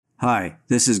Hi,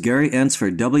 this is Gary Entz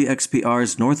for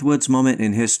WXPR's Northwoods Moment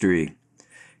in History.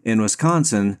 In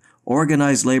Wisconsin,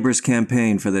 organized labor's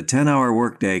campaign for the 10-hour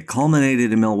workday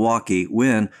culminated in Milwaukee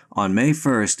when, on May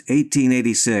 1,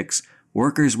 1886,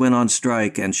 workers went on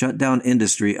strike and shut down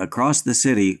industry across the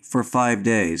city for 5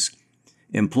 days.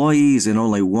 Employees in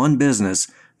only one business,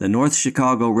 the North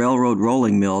Chicago Railroad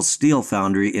Rolling Mills Steel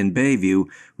Foundry in Bayview,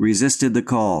 resisted the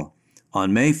call.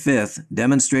 On May 5th,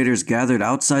 demonstrators gathered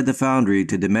outside the foundry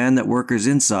to demand that workers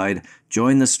inside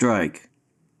join the strike.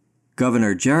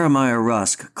 Governor Jeremiah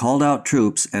Rusk called out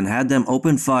troops and had them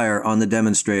open fire on the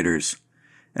demonstrators.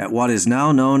 At what is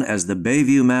now known as the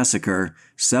Bayview Massacre,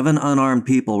 7 unarmed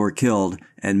people were killed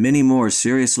and many more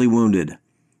seriously wounded.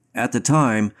 At the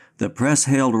time, the press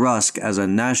hailed Rusk as a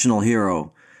national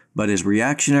hero, but his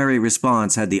reactionary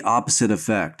response had the opposite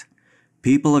effect.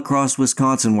 People across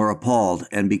Wisconsin were appalled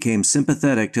and became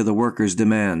sympathetic to the workers'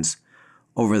 demands.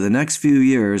 Over the next few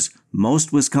years,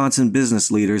 most Wisconsin business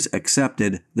leaders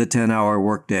accepted the 10-hour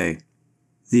workday.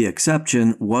 The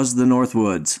exception was the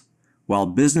Northwoods. While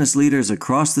business leaders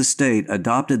across the state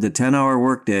adopted the 10-hour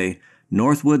workday,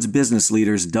 Northwoods business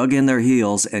leaders dug in their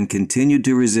heels and continued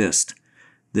to resist.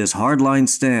 This hardline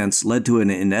stance led to an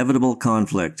inevitable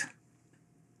conflict.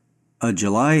 A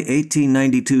July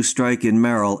 1892 strike in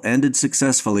Merrill ended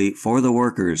successfully for the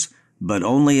workers, but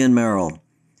only in Merrill.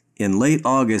 In late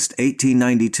August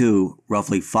 1892,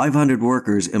 roughly 500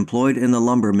 workers employed in the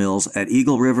lumber mills at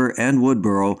Eagle River and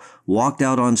Woodboro walked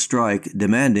out on strike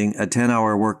demanding a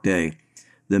 10-hour workday.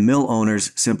 The mill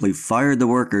owners simply fired the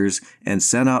workers and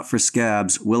sent out for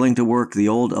scabs willing to work the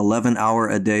old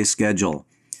 11-hour-a-day schedule.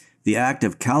 The act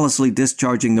of callously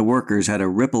discharging the workers had a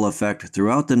ripple effect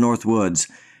throughout the Northwoods,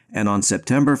 and on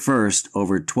September 1st,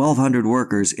 over 1,200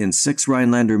 workers in 6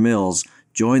 Rhinelander mills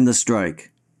joined the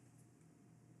strike.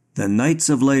 The Knights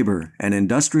of Labor, an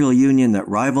industrial union that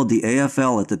rivaled the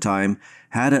AFL at the time,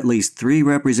 had at least 3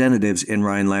 representatives in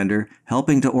Rhinelander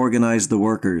helping to organize the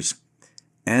workers.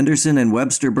 Anderson and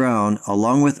Webster Brown,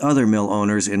 along with other mill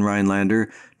owners in Rhinelander,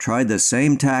 tried the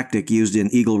same tactic used in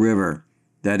Eagle River.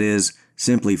 That is,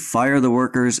 simply fire the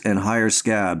workers and hire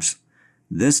scabs.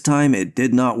 This time it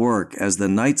did not work, as the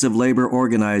Knights of Labor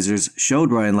organizers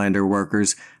showed Rhinelander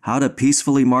workers how to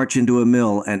peacefully march into a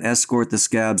mill and escort the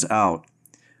scabs out.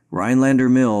 Rhinelander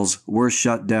mills were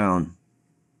shut down.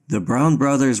 The Brown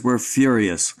brothers were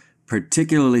furious,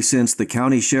 particularly since the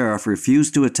county sheriff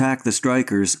refused to attack the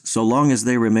strikers so long as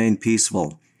they remained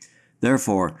peaceful.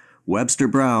 Therefore, Webster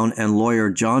Brown and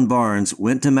lawyer John Barnes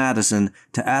went to Madison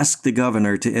to ask the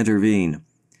governor to intervene.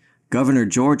 Governor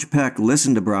George Peck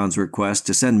listened to Brown's request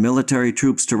to send military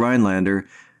troops to Rhinelander,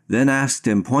 then asked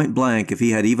him point-blank if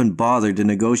he had even bothered to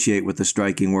negotiate with the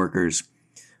striking workers.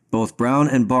 Both Brown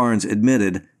and Barnes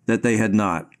admitted that they had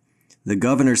not. The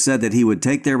governor said that he would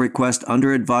take their request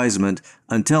under advisement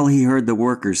until he heard the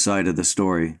workers' side of the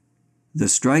story. The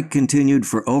strike continued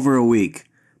for over a week,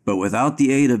 but without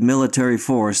the aid of military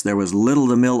force, there was little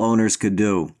the mill owners could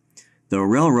do. The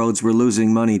railroads were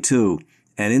losing money too,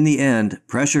 and in the end,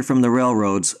 pressure from the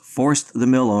railroads forced the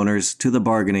mill owners to the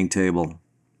bargaining table.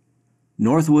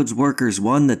 Northwoods workers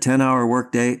won the 10-hour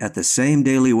workday at the same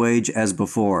daily wage as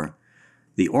before.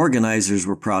 The organizers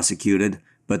were prosecuted,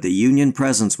 but the union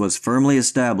presence was firmly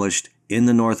established in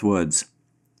the Northwoods.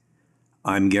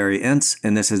 I'm Gary Entz,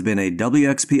 and this has been a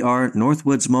WXPR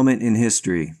Northwoods Moment in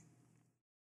History.